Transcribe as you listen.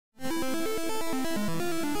Greetings,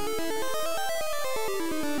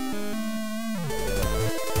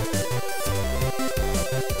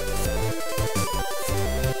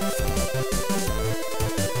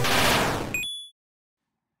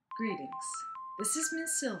 this is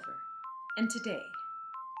Miz Sylver, and today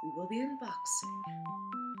we will be unboxing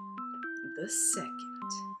the second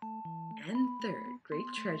and third great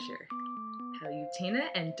treasure, Palutena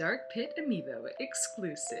and Dark Pit Amiibo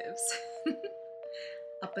exclusives.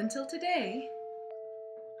 Up until today,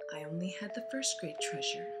 I only had the first great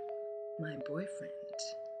treasure, my boyfriend,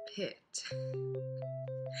 Pit.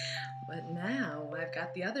 But now I've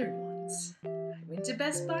got the other ones. I went to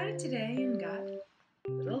Best Buy today and got a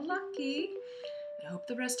little lucky. I hope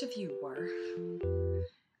the rest of you were.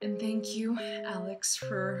 And thank you, Alex,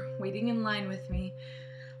 for waiting in line with me.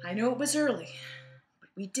 I know it was early, but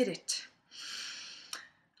we did it.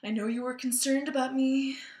 I know you were concerned about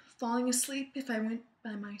me falling asleep if I went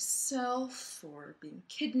by myself or being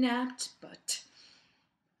kidnapped, but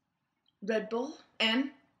Red Bull and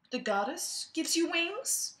the goddess gives you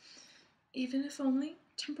wings, even if only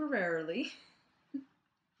temporarily.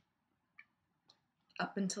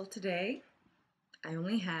 Up until today, I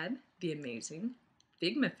only had the amazing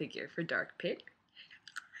Figma figure for Dark Pit,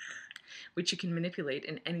 which you can manipulate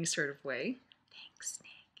in any sort of way. Thanks, Nick.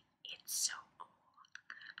 It's so cool.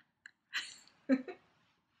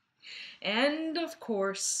 And, of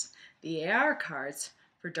course, the AR cards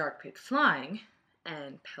for Dark Pit Flying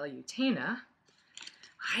and Palutena.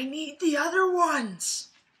 I need the other ones!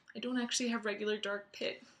 I don't actually have regular Dark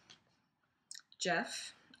Pit.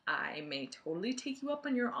 Jeff, I may totally take you up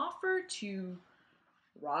on your offer to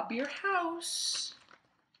rob your house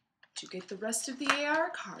to get the rest of the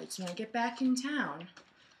AR cards when I get back in town.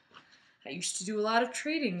 I used to do a lot of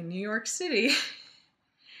trading in New York City,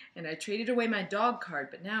 and I traded away my dog card,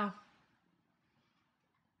 but now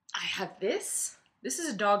I have this. This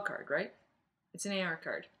is a dog card, right? It's an AR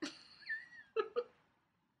card.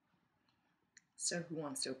 So who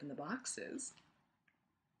wants to open the boxes?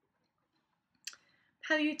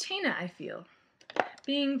 Palutena, I feel,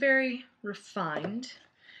 being very refined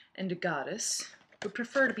and a goddess, would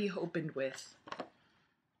prefer to be opened with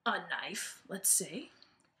a knife, let's say.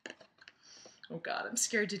 Oh god, I'm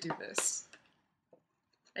scared to do this.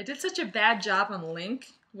 I did such a bad job on the link,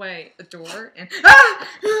 who I adore, and ah!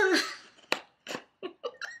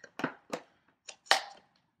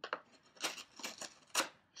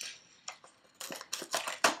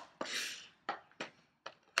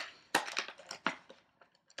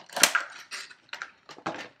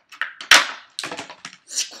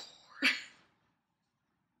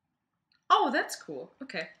 Oh, that's cool.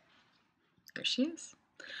 Okay. There she is.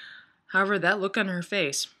 However, that look on her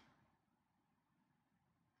face.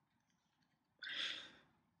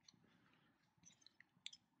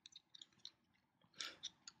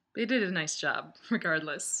 They did a nice job,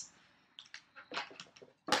 regardless.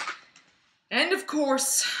 And of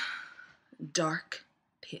course, Dark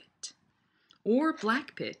Pit. Or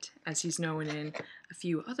Black Pit, as he's known in a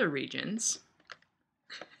few other regions.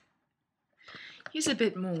 He's a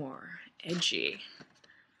bit more edgy.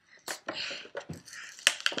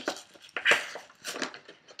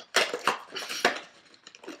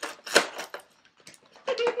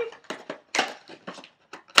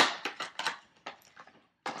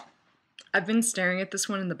 I've been staring at this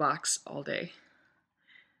one in the box all day.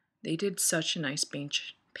 They did such a nice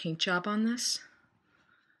paint job on this.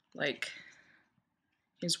 Like,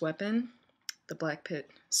 his weapon, the Black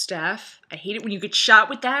Pit staff. I hate it when you get shot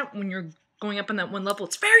with that when you're going up on that one level.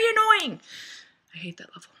 It's very annoying. I hate that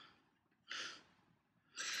level.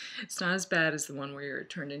 It's not as bad as the one where you're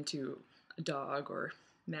turned into a dog or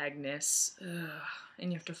Magnus,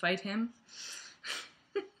 and you have to fight him.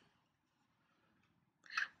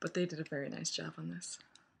 But they did a very nice job on this.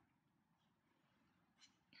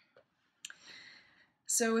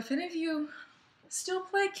 So if any of you still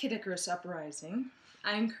play Icarus Uprising,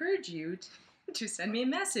 I encourage you to send me a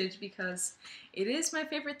message because it is my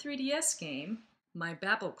favorite 3DS game. My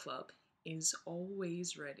Babble Club is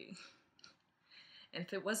always ready. And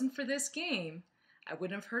if it wasn't for this game, I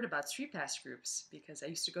wouldn't have heard about Street Pass groups because I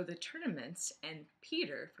used to go to the tournaments and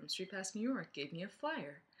Peter from Street Pass New York gave me a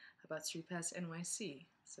flyer about Street Pass NYC.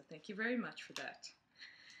 So thank you very much for that.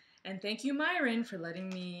 And thank you, Myron, for letting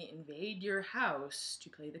me invade your house to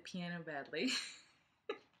play the piano badly.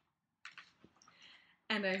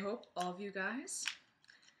 And I hope all of you guys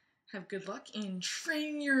have good luck in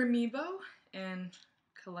training your Amiibo and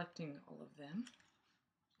collecting all of them.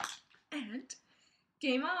 And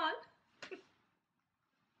game on!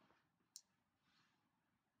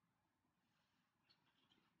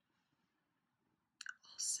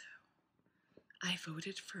 Also, I I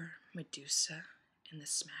voted for Medusa in the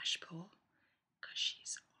Smash poll because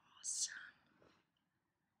she's